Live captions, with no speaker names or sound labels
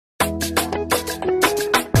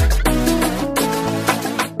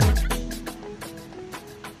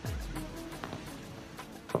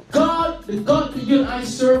you and I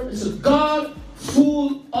serve is a God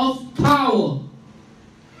full of power.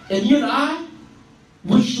 And you and I,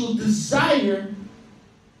 we should desire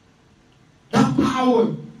that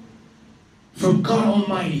power from God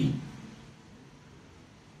Almighty.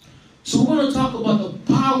 So we're going to talk about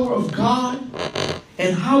the power of God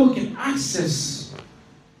and how we can access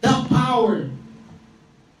that power.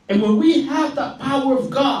 And when we have that power of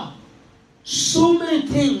God, so many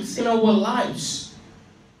things in our lives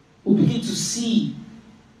will begin to see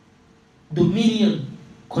dominion,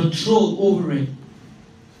 control over it.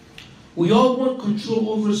 We all want control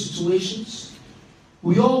over situations.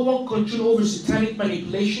 We all want control over satanic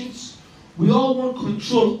manipulations. We all want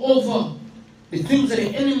control over the things that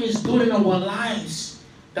the enemy is doing in our lives,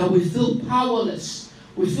 that we feel powerless.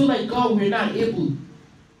 We feel like, God, we're not able.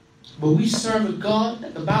 But we serve a God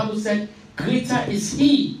that the Bible said, greater is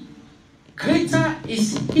He. Greater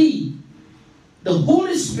is He, the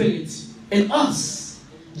Holy Spirit in us,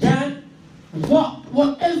 than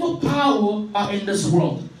whatever power are in this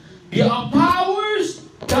world. There are powers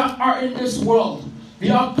that are in this world.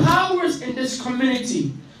 There are powers in this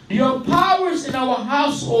community. There are powers in our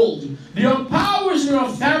household. There are powers in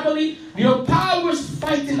our family. There are powers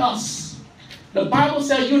fighting us. The Bible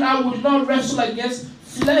says you and I will not wrestle against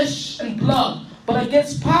flesh and blood, but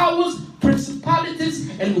against powers, principalities,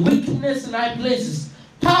 and wickedness in high places.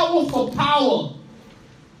 Power for power.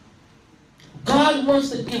 God wants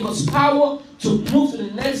to give us power to move to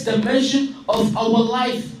the next dimension of our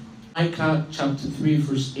life. Micah chapter 3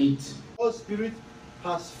 verse 8. The Holy Spirit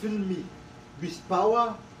has filled me with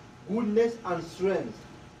power, goodness, and strength.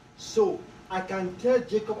 So I can tell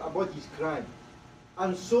Jacob about his crime,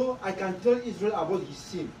 and so I can tell Israel about his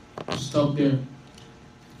sin. Stop there.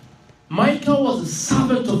 Micah was a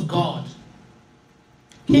servant of God.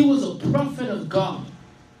 He was a prophet of God.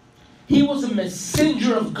 He was a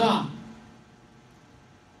messenger of God.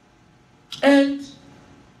 And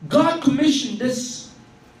God commissioned this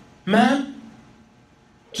man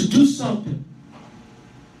to do something.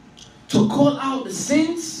 To call out the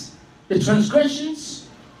sins, the transgressions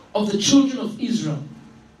of the children of Israel.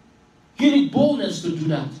 You need boldness to do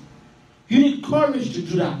that. You need courage to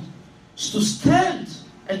do that. To stand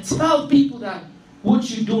and tell people that what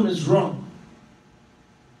you're doing is wrong.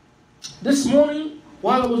 This morning,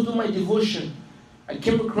 while I was doing my devotion, I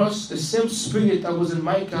came across the same spirit that was in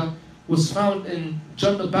Micah was found in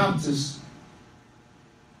John the Baptist.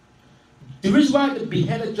 The reason why they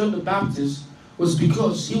beheaded John the Baptist was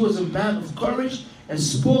because he was a man of courage and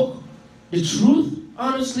spoke the truth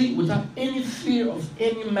honestly without any fear of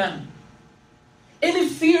any man. Any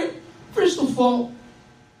fear, first of all,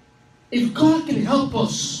 if God can help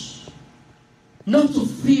us not to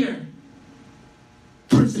fear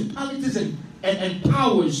principalities and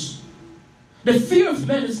powers, the fear of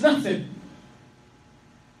man is nothing.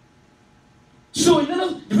 So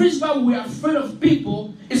the reason why we are afraid of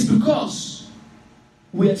people is because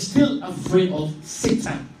we are still afraid of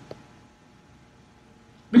Satan.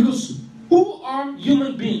 Because who are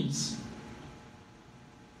human beings?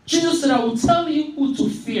 Jesus said, I will tell you who to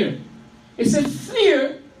fear. He said,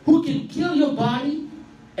 fear who can kill your body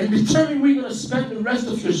and determine where you're going to spend the rest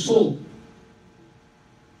of your soul.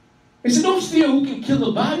 He said, don't fear who can kill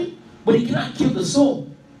the body, but he cannot kill the soul.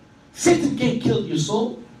 Satan can't kill your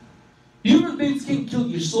soul. Human beings can't kill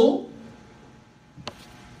your soul.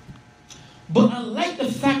 But I like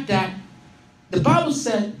the fact that the Bible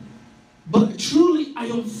said, but truly I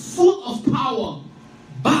am full of power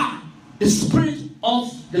by the Spirit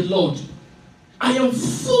of the Lord. I am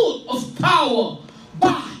full of power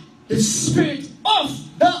by the Spirit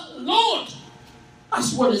of the Lord.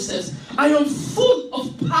 That's what it says. I am full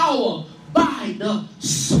of power by the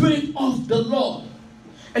Spirit of the Lord.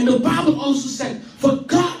 And the Bible also said, for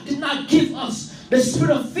God did not give us the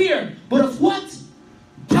spirit of fear, but of what?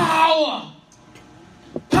 Power.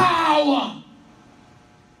 Power.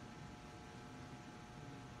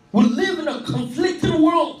 We live in a conflicting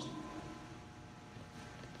world.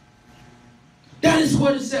 That is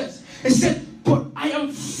what it says. It said, but I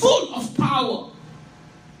am full of power.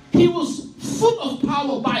 He was full of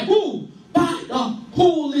power by who? By the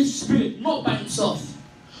Holy Spirit, not by himself.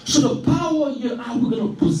 So the power you and I we're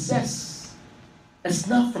going to possess is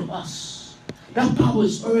not from us. That power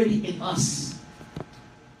is already in us.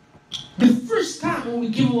 The first time when we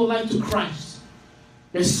give our life to Christ,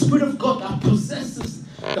 the Spirit of God that possesses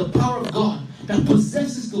the power of God, that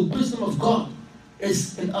possesses the wisdom of God,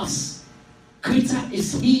 is in us. Greater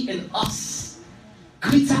is He in us.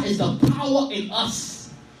 Greater is the power in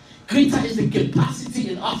us. Greater is the capacity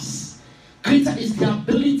in us. Greater is the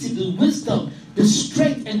ability, the wisdom, the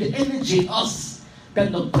strength, and the energy in us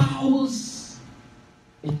than the powers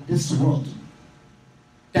in this world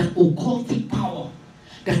than occultic power,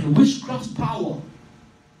 than witchcraft power,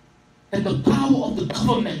 than the power of the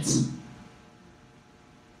government,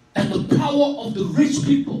 than the power of the rich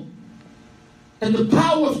people, than the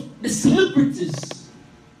power of the celebrities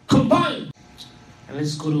combined. And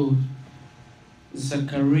let's go to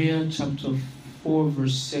Zechariah chapter 4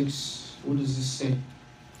 verse 6. What does it say?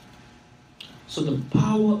 So the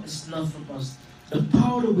power is not from us. The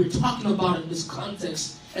power that we're talking about in this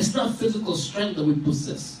context, it's not physical strength that we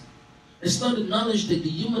possess. It's not the knowledge, the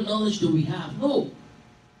human knowledge that we have. No.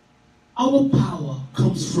 Our power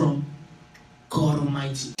comes from God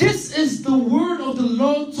Almighty. This is the word of the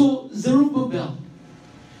Lord to Zerubbabel.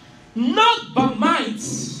 Not by might,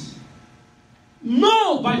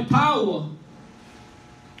 nor by power,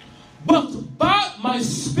 but by my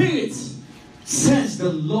spirit, says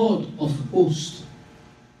the Lord of hosts.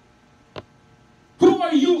 Who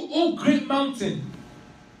are you, O great mountain?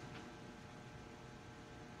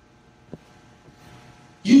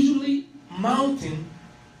 Usually, mountain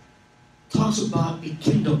talks about a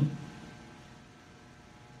kingdom,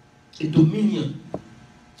 a dominion,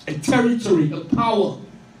 a territory, a power.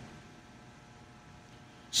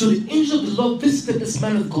 So the angel of the Lord visited this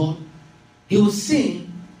man of God. He was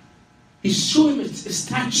saying, he's showing him a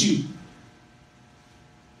statue.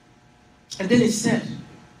 And then he said,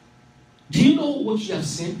 do you know what you have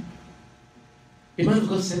seen? The man of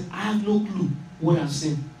God said, I have no clue what I've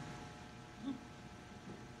seen.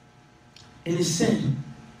 And he said,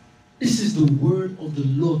 this is the word of the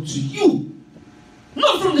Lord to you.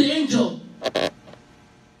 Not from the angel.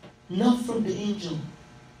 Not from the angel.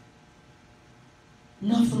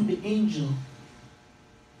 Not from the angel.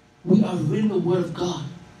 We are reading the word of God.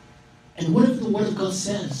 And whatever the word of God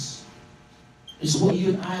says is what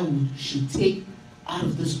you and I should take out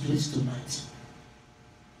of this place tonight.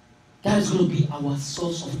 That is going to be our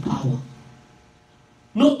source of power.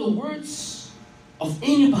 Not the words of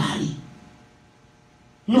anybody.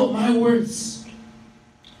 Not my words.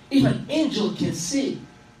 If an angel can say,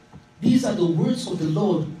 these are the words of the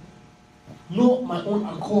Lord, not my own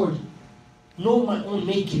accord, not my own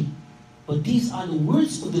making, but these are the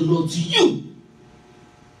words of the Lord to you.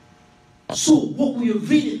 So what we are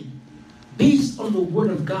reading, based on the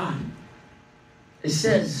word of God, it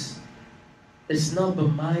says, it's not by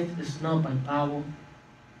might, it's not by power,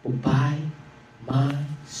 but by my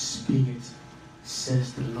spirit,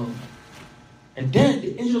 says the Lord. And then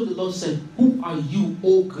the angel of the Lord said, who are you,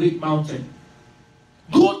 O great mountain?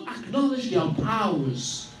 God acknowledged their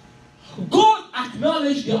powers. God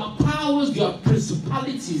acknowledged their powers, their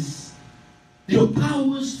principalities. Their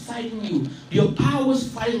powers fighting you. Their powers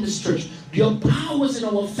fighting this church. Their powers in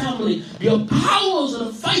our family. Their powers that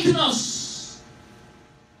are fighting us.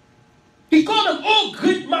 He called them, oh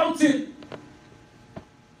great mountain.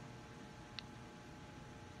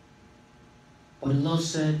 But the Lord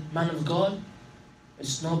said, man of God,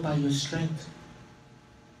 it's not by your strength.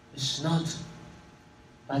 It's not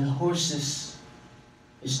by the horses.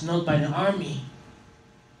 It's not by the army.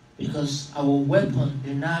 Because our weapon,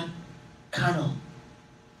 they're not carnal.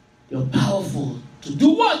 They're powerful. To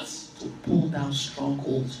do what? To pull down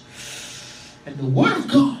strongholds. And the word of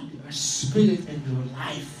God, they are spirit and your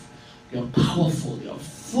life. They are powerful. They are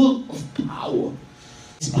full of power.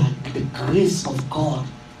 It's by the grace of God,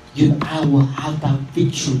 you and I will have that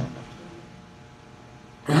victory.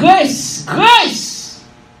 Grace, grace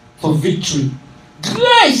for victory.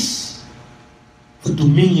 Grace for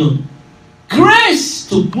dominion. Grace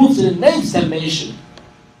to move to the next dimension.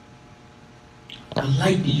 I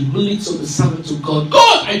like the humility of the servant of God.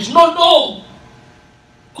 God, I do not know.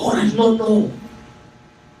 God, I do not know.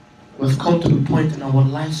 We've come to the point in our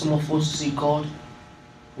life, some of us say, God,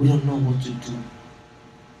 we don't know what to do.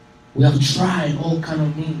 We have tried all kind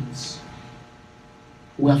of means.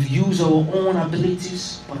 We have used our own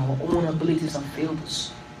abilities, but our own abilities have failed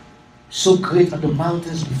us. So great are the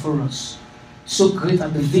mountains before us. So great are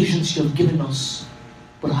the visions you have given us.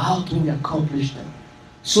 But how can we accomplish them?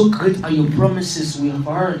 So great are your promises we have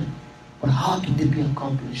heard. But how can they be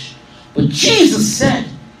accomplished? But Jesus said,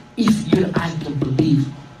 if you and I can believe,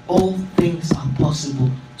 all things are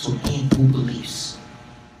possible to him who believes.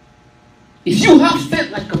 If you have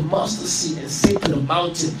faith like a mustard seed and say to the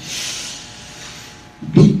mountain,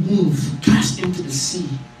 be moved, cast into the sea,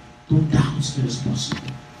 don't doubt it is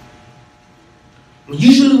possible.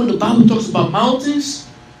 Usually when the Bible talks about mountains,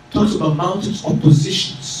 it talks about mountains,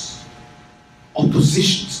 oppositions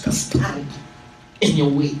that stand in your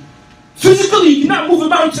way. Physically, you cannot move a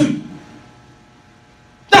mountain.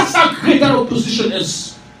 That's how great that opposition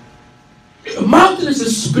is. A mountain is a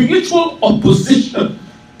spiritual opposition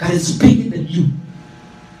that is bigger than you.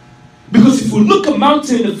 Because if we look at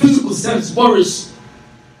mountain in the physical sense, Boris,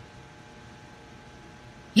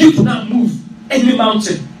 you cannot move any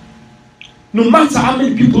mountain. No matter how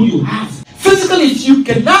many people you have. Physically, if you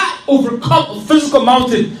cannot overcome a physical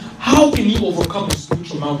mountain, how can you overcome a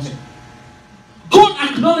spiritual mountain? God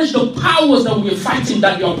acknowledged the powers that we are fighting,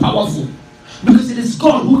 that they are powerful. Because it is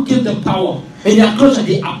God who gave them power. And they acknowledge that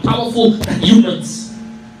they are powerful than humans.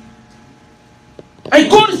 And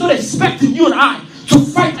God is not expecting you and I to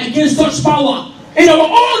fight against such power in our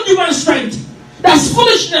own human strength. That's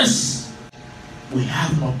foolishness. We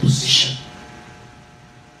have an opposition.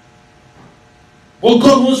 What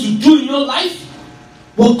God wants to do in your life,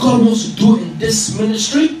 what God wants to do in this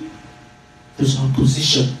ministry, there's an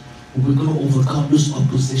opposition. We're going to overcome those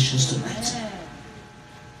oppositions tonight.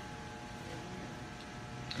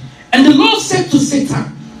 And the Lord said to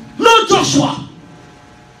Satan, "No, Joshua,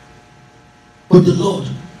 but the Lord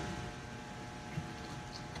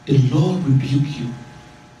rebuke you."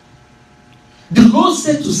 The Lord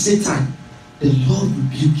said to Satan, "The Lord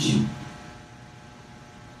rebuke you."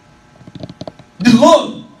 The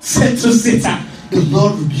Lord said to Satan, "The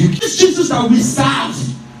Lord rebuke you." This Jesus that we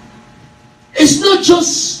serve is not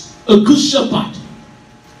just a good shepherd.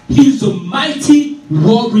 He is a mighty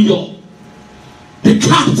warrior, the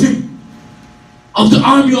captain of the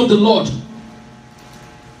army of the Lord.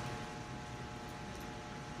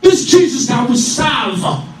 This Jesus that we serve,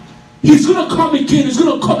 he's going to come again. He's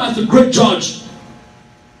going to come as a great judge.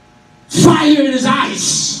 Fire in his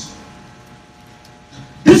eyes.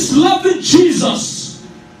 This loving Jesus,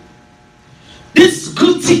 this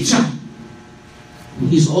good teacher,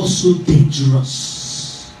 is also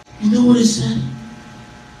dangerous. You know what he said? He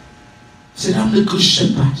said, "I'm the good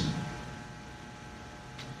shepherd.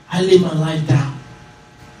 I lay my life down."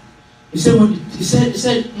 He said,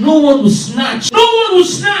 no one will snatch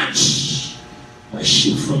my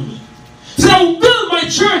sheep from me. He said, "I will build my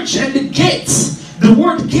church, and the gates," the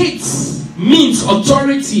word gates means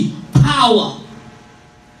authority, power.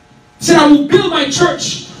 He said, "I will build my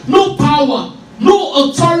church. No power, no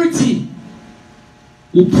authority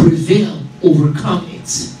will prevail, overcome it."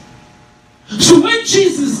 So when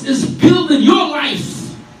Jesus is building your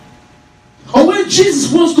life, or when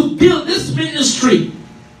Jesus wants to build this ministry,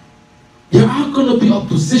 there are going to be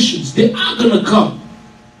oppositions. They are going to come.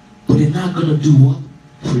 But they're not going to do what?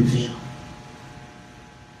 Prevail.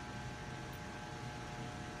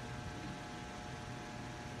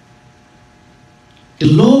 The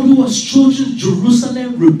Lord who has chosen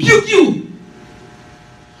Jerusalem rebuke you.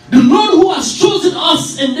 The Lord who has chosen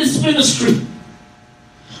us in this ministry.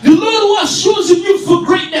 The Lord who has chosen you for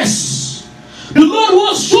greatness. The Lord who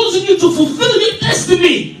has chosen you to fulfill your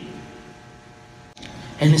destiny.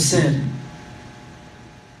 And he said,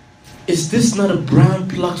 "Is this not a brand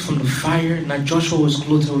plucked from the fire?" Now Joshua was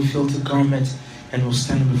clothed with filthy garments and was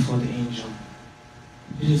standing before the angel.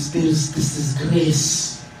 This is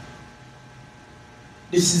grace.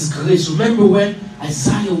 This is grace. Remember when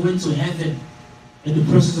Isaiah went to heaven in the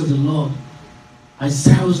presence of the Lord?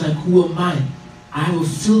 Isaiah was like, "Who am I? I have a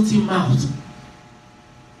filthy mouth."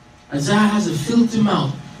 Isaiah has a filthy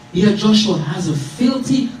mouth. Here Joshua has a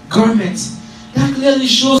filthy garment. That clearly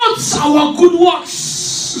shows it's not our good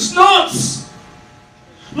works. It's not.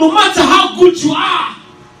 No matter how good you are,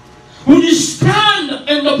 when you stand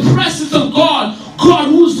in the presence of God, God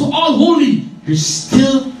who is all holy, you're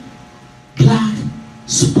still black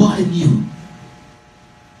spot in you.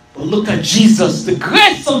 But look at Jesus, the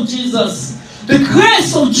grace of Jesus, the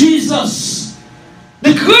grace of Jesus,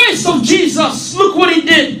 the grace of Jesus. Look what he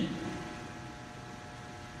did.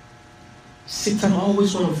 Satan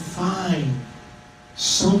always want to find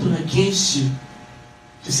something against you.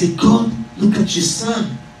 To say, "God, look at your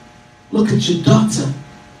son. Look at your daughter.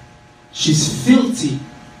 She's filthy.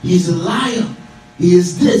 He's a liar. He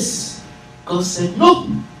is this." God said, "Nope.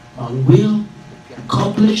 My will be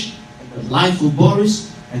accomplished in the life of Boris,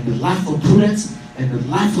 and the life of Prudence, and the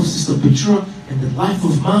life of Sister Petra, and the life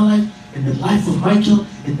of my life, and the life of Michael,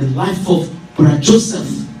 and the life of Brother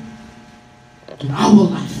Joseph. In our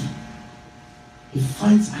life." He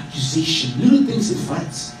finds accusation, little things he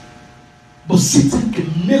finds. But Satan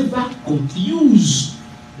can never confuse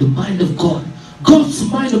the mind of God. God's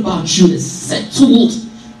mind about you is settled.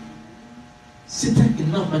 Satan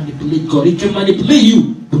cannot manipulate God. He can manipulate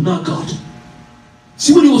you, but not God.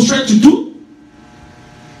 See what he was trying to do?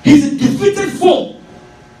 He's a defeated foe.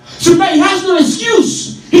 So now he has no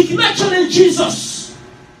excuse. He cannot challenge Jesus.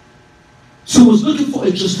 So he was looking for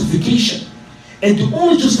a justification. And the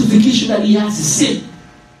only justification that he has is sin.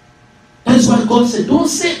 That is why God said, "Don't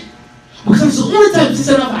sin." Because that's the only time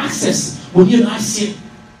Satan have access, when you and I sin.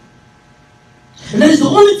 And that is the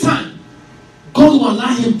only time God will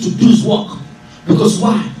allow him to do his work. Because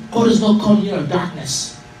why? God does not come near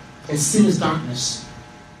darkness. And sin is darkness.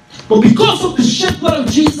 But because of the shed blood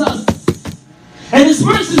of Jesus, and his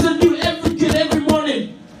mercies are new every day and every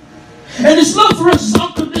morning, and his love for us is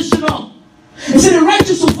unconditional. He said the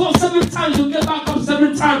righteous will fall 7 times, will get back up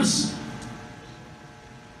 7 times.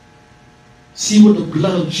 See what the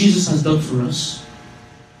blood of Jesus has done for us?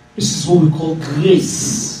 This is what we call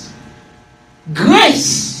grace.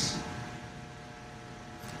 Grace!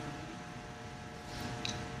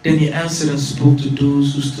 Then he answered and spoke to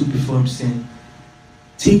those who stood before him, saying,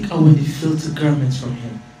 take away the filthy garments from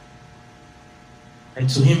him. And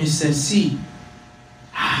to him he said, see,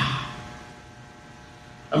 I'm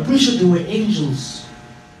pretty sure they were angels.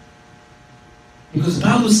 Because the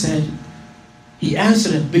Bible said, he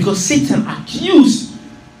answered them, because Satan accused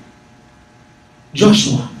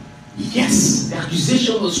Joshua. Yes, the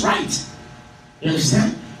accusation was right. You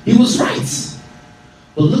understand? He was right.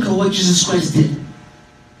 But look at what Jesus Christ did.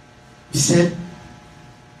 He said,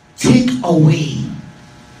 take away.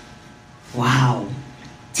 Wow.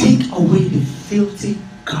 Take away the filthy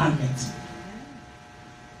garment.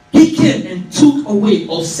 He came and took away,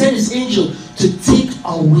 or sent his angel to take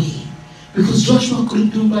away. Because Joshua couldn't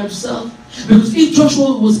do it by himself. Because if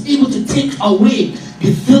Joshua was able to take away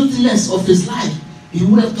the filthiness of his life, he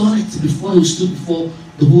would have done it before he stood before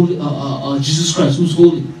the holy Jesus Christ, who's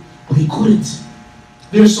holy. But he couldn't.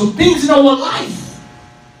 There are some things in our life.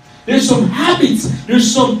 There's some habits.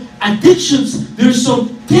 There's some addictions. There's some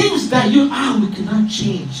things that we cannot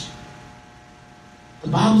change. The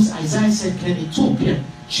Bible, Isaiah said, can an Ethiopian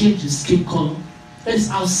change his skin color? That is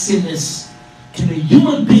how sin is. Can a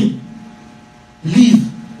human being live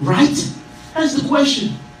right? That's the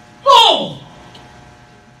question. No!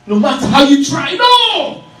 No matter how you try,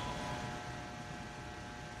 no!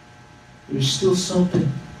 There's still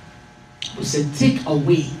something. He said, take it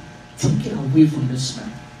away from this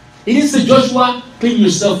man. He didn't say, Joshua, clean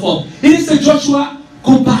yourself up. He didn't say, Joshua,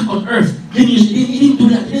 go back on earth. He didn't do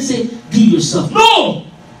that. He didn't say, do yourself. No!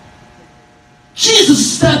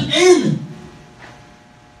 Jesus stepped in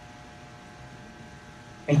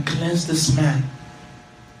and cleansed this man.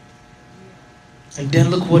 And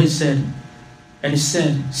then look what he said. And he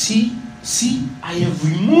said, see, I have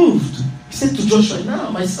removed. He said to Joshua,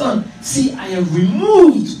 now my son, see, I have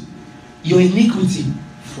removed your iniquity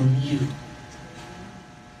from you.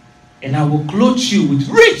 And I will clothe you with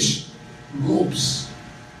rich robes.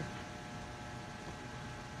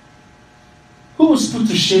 Who was put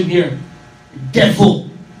to shame here? The devil.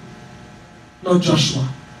 Not Joshua.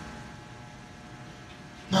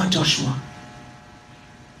 Not Joshua.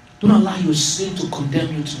 Don't allow your sin to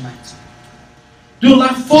condemn you tonight. Don't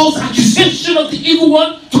allow false accusation of the evil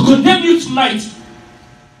one to condemn you tonight.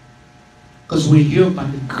 Because we're here by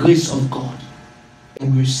the grace of God.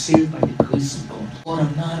 And we're saved by the grace of God.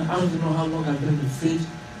 God, I don't even know how long I've been in the faith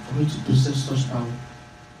for me to possess such power.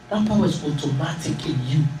 That power is automatic in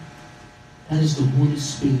you. That is the Holy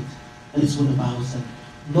Spirit. That is what the Bible said.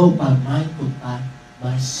 Not by might, but by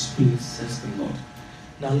my spirit, says the Lord.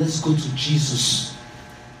 Now let's go to Jesus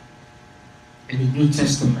in the New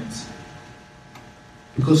Testament.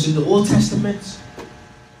 Because in the Old Testament,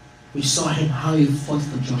 we saw him how he fought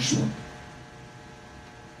for Joshua.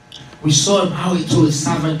 We saw him how he told his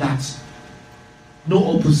servant that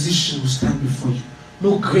no opposition will stand before you.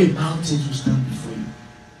 No great mountains will stand before you.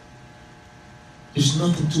 There's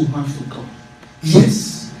nothing too hard for God.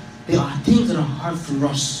 Yes, there are things that are hard for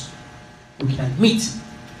us. We can admit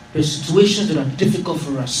there are situations that are difficult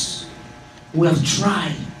for us. We have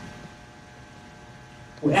tried.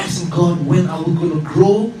 We're asking God, when are we going to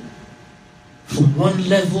grow from one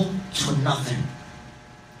level to another?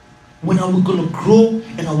 When are we going to grow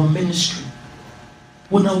in our ministry?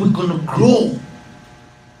 When are we going to grow?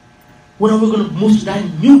 When are we going to move to that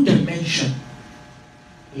new dimension?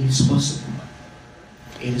 It is possible.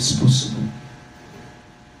 It is possible.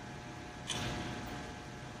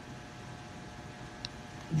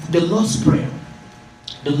 The Lord's Prayer.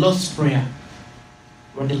 The Lord's Prayer.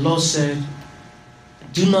 When the Lord said,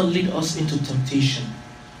 do not lead us into temptation,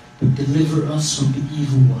 but deliver us from the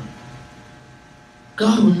evil one.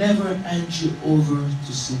 God will never hand you over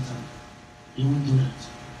to Satan. He won't do that.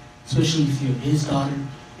 Especially if you're his daughter,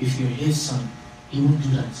 if you're his son. He won't do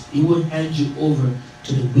that. He won't hand you over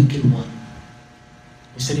to the wicked one.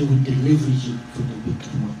 Instead, he will deliver you from the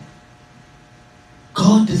wicked one.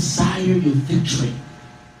 God desires your victory.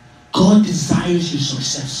 God desires your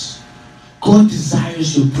success. God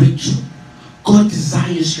desires your breakthrough. God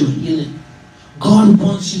desires your healing. God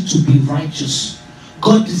wants you to be righteous.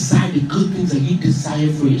 God desires the good things that you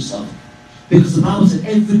desire for yourself. Because the Bible said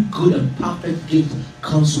every good and perfect gift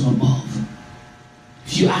comes from above.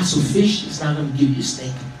 If you ask for fish, it's not going to give you a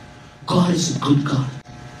steak. God is a good God.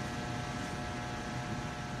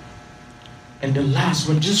 And the last,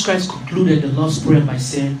 when Jesus Christ concluded the Lord's Prayer by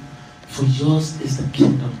saying, for yours is the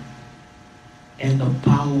kingdom and the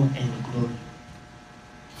power and the glory.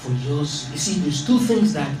 For yours, you see, there's two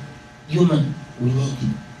things that human we need.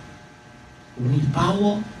 We need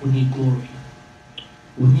power, we need glory.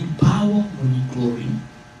 We need power, we need glory.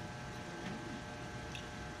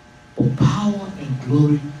 But power and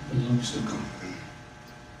glory belongs to God.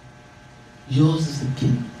 Yours is the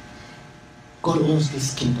kingdom. God owns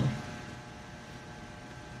this kingdom.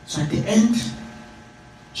 So at the end,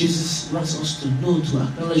 Jesus wants us to know, to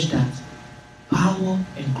acknowledge that power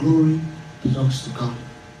and glory belongs to God,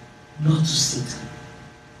 not to Satan.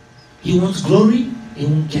 He wants glory, he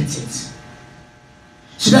won't get it.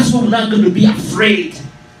 So that's why we're not going to be afraid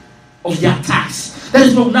of the attacks. That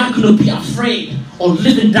is why we're not going to be afraid or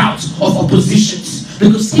live in doubt of oppositions.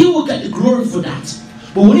 Because he will get the glory for that.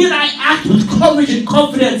 But when you and I act with courage and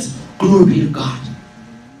confidence, glory be to God.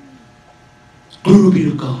 Glory be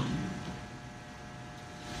to God.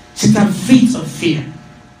 Satan feeds on fear.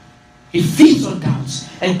 He feeds on doubts.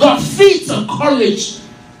 And God feeds on courage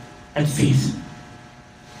and faith.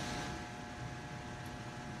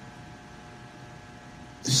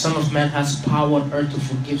 The Son of Man has power on earth to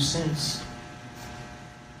forgive sins.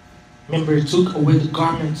 Remember, he took away the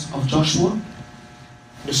garments of Joshua,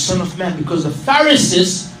 the Son of Man, because the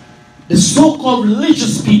Pharisees, the so-called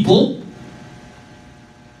religious people,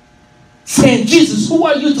 saying, Jesus, who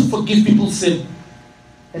are you to forgive people's sin?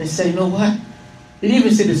 And he said, you know what? He didn't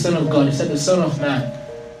even say the Son of God. He said the Son of Man.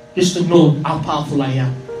 Just to know how powerful I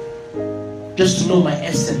am. Just to know my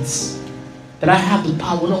essence. That I have the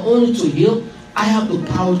power not only to heal, I have the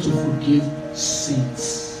power to forgive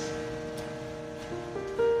sins.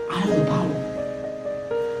 I have the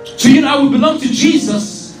power. So you and I, we belong to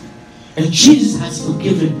Jesus. And Jesus has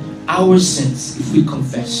forgiven our sins if we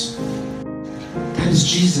confess. That is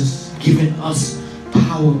Jesus giving us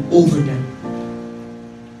power over them.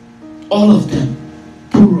 All of them,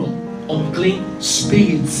 plural, unclean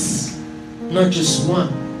spirits, not just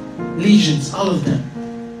one, legions, all of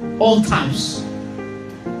them, all types,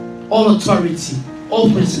 all authority, all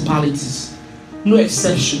principalities, no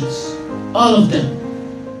exceptions, all of them.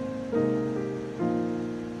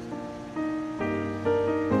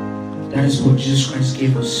 That is what Jesus Christ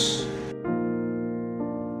gave us.